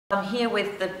I'm here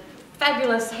with the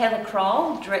fabulous Heather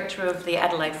Croall, Director of the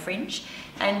Adelaide Fringe,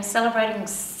 and celebrating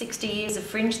 60 years of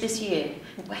Fringe this year.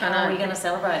 How are we going to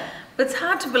celebrate? It's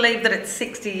hard to believe that it's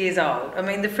 60 years old. I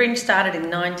mean, the Fringe started in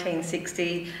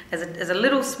 1960 as a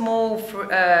little small,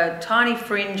 tiny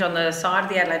fringe on the side of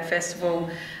the Adelaide Festival,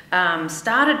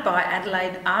 started by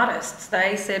Adelaide artists.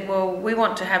 They said, well, we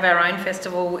want to have our own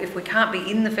festival. If we can't be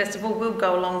in the festival, we'll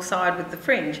go alongside with the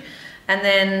Fringe. And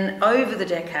then over the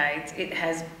decades, it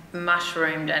has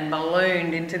mushroomed and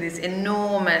ballooned into this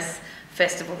enormous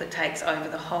festival that takes over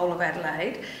the whole of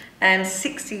Adelaide. And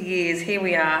 60 years, here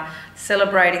we are,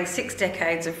 celebrating 6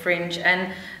 decades of Fringe.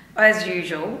 And as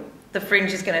usual, the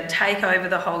Fringe is going to take over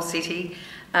the whole city.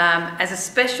 As a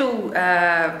special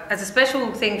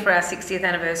thing for our 60th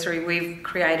anniversary, we've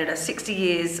created a 60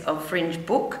 years of Fringe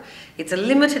book. It's a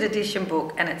limited edition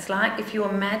book, and it's like if you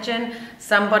imagine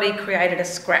somebody created a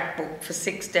scrapbook for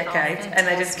 6 decades, and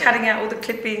they're just cutting out all the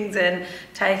clippings and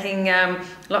taking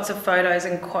lots of photos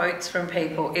and quotes from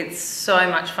people. It's so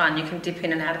much fun. You can dip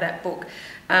in and out of that book.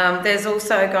 There's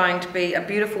also going to be a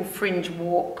beautiful Fringe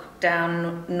walk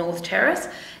down North Terrace.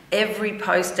 Every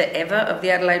poster ever of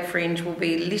the Adelaide Fringe will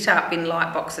be lit up in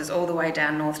light boxes all the way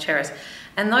down North Terrace.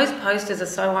 And those posters are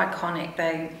so iconic,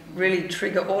 they really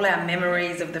trigger all our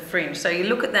memories of the Fringe. So you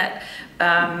look at that,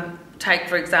 take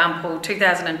for example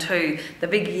 2002, the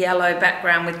big yellow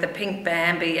background with the pink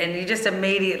Bambi, and you just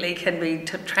immediately can be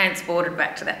transported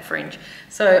back to that Fringe.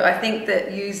 So I think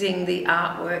that using the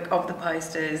artwork of the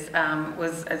posters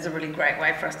is a really great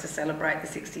way for us to celebrate the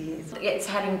 60 years. It's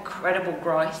had incredible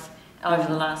growth over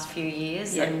the last few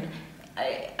years, and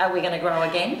are we going to grow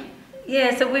again?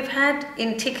 Yeah, so we've had,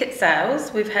 in ticket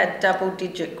sales, we've had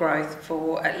double-digit growth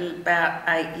for about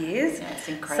 8 years. That's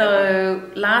incredible.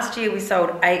 So last year we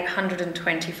sold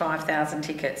 825,000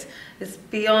 tickets. It's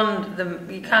beyond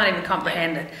you can't even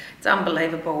comprehend it. It's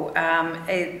unbelievable.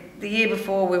 The year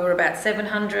before we were about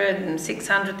 700 and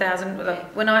 600,000.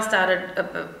 When I started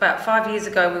about 5 years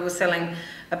ago, we were selling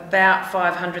about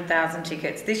 500,000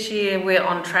 tickets. This year we're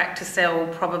on track to sell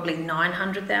probably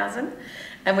 900,000.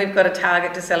 And we've got a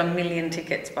target to sell 1 million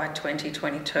tickets by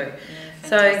 2022. Yeah,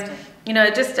 so, you know,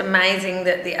 just amazing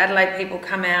that the Adelaide people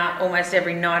come out almost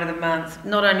every night of the month.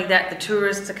 Not only that, the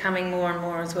tourists are coming more and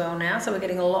more as well now. So we're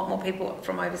getting a lot more people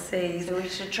from overseas. So we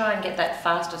should try and get that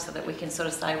faster so that we can sort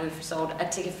of say we've sold a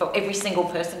ticket for every single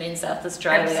person in South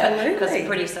Australia. Absolutely. Because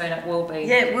pretty soon it will be.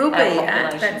 Yeah, it will be.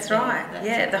 That's right.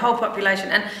 Yeah, the whole population.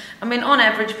 And I mean, on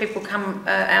average, people come,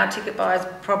 our ticket buyers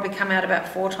probably come out about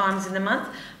 4 times in a month.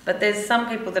 But there's some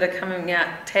people that are coming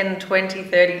out 10, 20,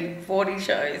 30, 40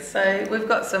 shows. So we've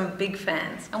got some big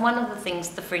fans. And one of the things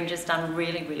the Fringe has done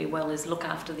really, really well is look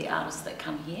after the artists that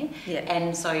come here. Yeah.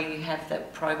 And so you have the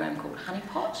program called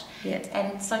Honeypot. Yeah.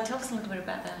 And so tell us a little bit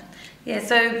about that. Yeah,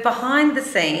 so behind the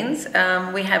scenes,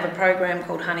 we have a program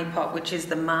called Honeypot, which is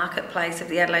the marketplace of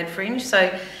the Adelaide Fringe.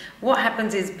 So what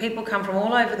happens is people come from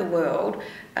all over the world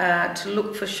to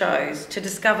look for shows, to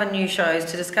discover new shows,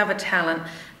 to discover talent,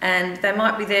 and they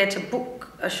might be there to book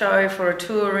a show for a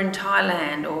tour in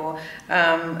Thailand, or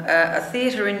a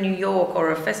theatre in New York,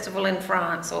 or a festival in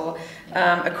France, or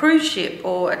a cruise ship,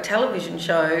 or a television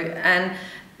show. And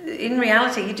in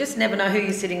reality, you just never know who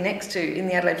you're sitting next to in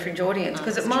the Adelaide Fringe audience,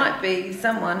 because it might be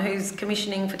someone who's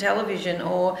commissioning for television,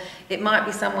 or it might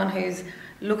be someone who's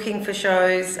looking for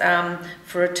shows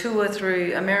for a tour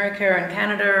through America and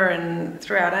Canada and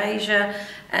throughout Asia.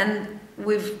 And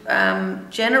we've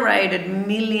generated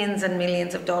millions and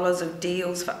millions of dollars of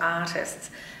deals for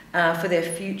artists for their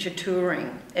future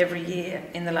touring every year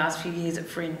in the last few years at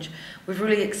Fringe. We've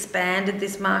really expanded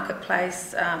this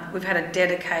marketplace. We've had a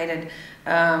dedicated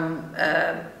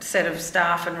set of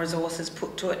staff and resources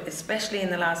put to it, especially in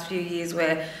the last few years,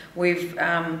 where we've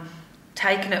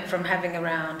taken it from having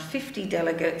around 50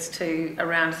 delegates to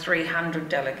around 300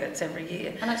 delegates every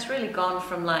year. And it's really gone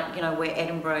from, like, you know, where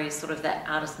Edinburgh is sort of that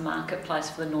artist marketplace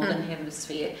for the Northern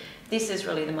Hemisphere. This is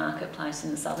really the marketplace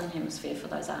in the Southern Hemisphere for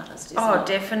those artists, isn't it?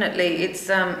 Definitely.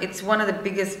 It's one of the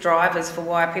biggest drivers for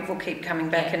why people keep coming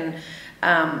back and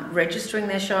registering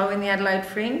their show in the Adelaide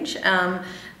Fringe.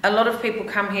 A lot of people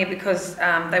come here because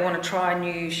they want to try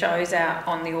new shows out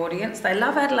on the audience. They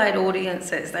love Adelaide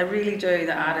audiences, they really do,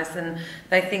 the artists, and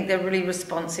they think they're really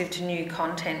responsive to new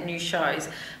content, new shows.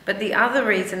 But the other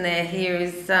reason they're here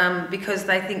is because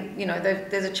they think, you know,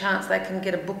 there's a chance they can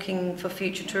get a booking for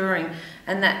future touring,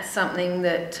 and that's something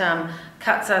that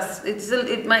cuts us,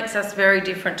 it makes us very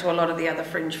different to a lot of the other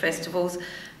Fringe festivals.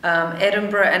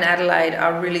 Edinburgh and Adelaide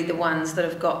are really the ones that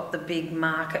have got the big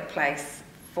marketplace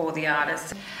for the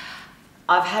artists.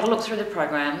 I've had a look through the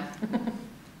program.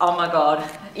 oh my God,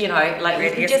 you know, like you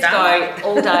could just go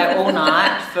all day, all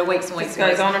night for weeks and weeks. It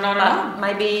goes on and on and on.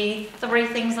 Maybe 3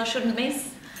 things I shouldn't miss.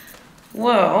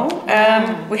 Well,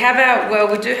 we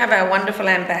do have our wonderful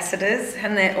ambassadors,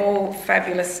 and they're all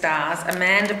fabulous stars.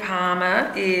 Amanda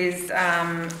Palmer is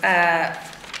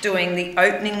doing the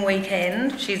opening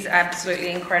weekend. She's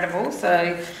absolutely incredible.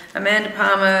 So Amanda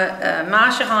Palmer,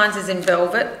 Marsha Hines is in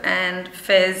Velvet, and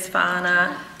Fez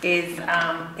Farner is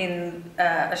in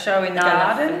a show in the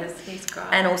garden, he's great.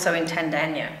 And also in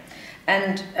Tandanya.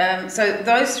 And so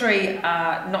those 3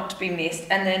 are not to be missed.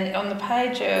 And then on the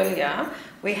page earlier,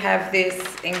 we have this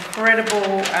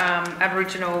incredible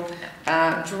Aboriginal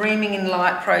Dreaming in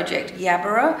Light project,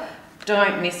 Yabbera.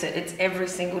 Don't miss it. It's every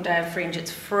single day of Fringe.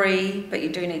 It's free, but you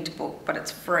do need to book, but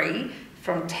it's free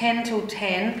from 10 till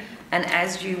 10. And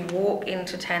as you walk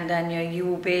into Tandanya, you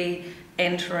will be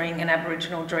entering an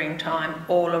Aboriginal dream time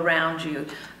all around you.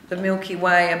 The Milky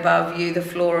Way above you, the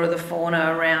flora, the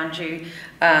fauna around you,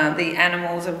 the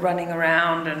animals are running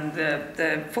around, and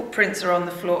the footprints are on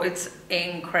the floor. It's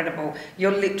incredible.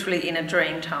 You're literally in a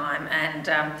dream time,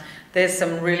 and there's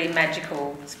some really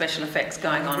magical special effects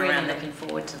going on around there. Really looking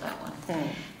forward to that one.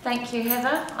 Thank you,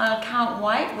 Heather. I can't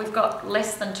wait. We've got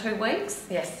less than 2 weeks.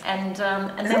 Yes. And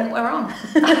then we're on. No,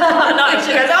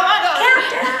 she goes, oh my God.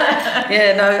 Countdown.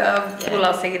 Yeah, no, well,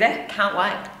 I'll see you there. Can't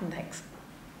wait. Thanks.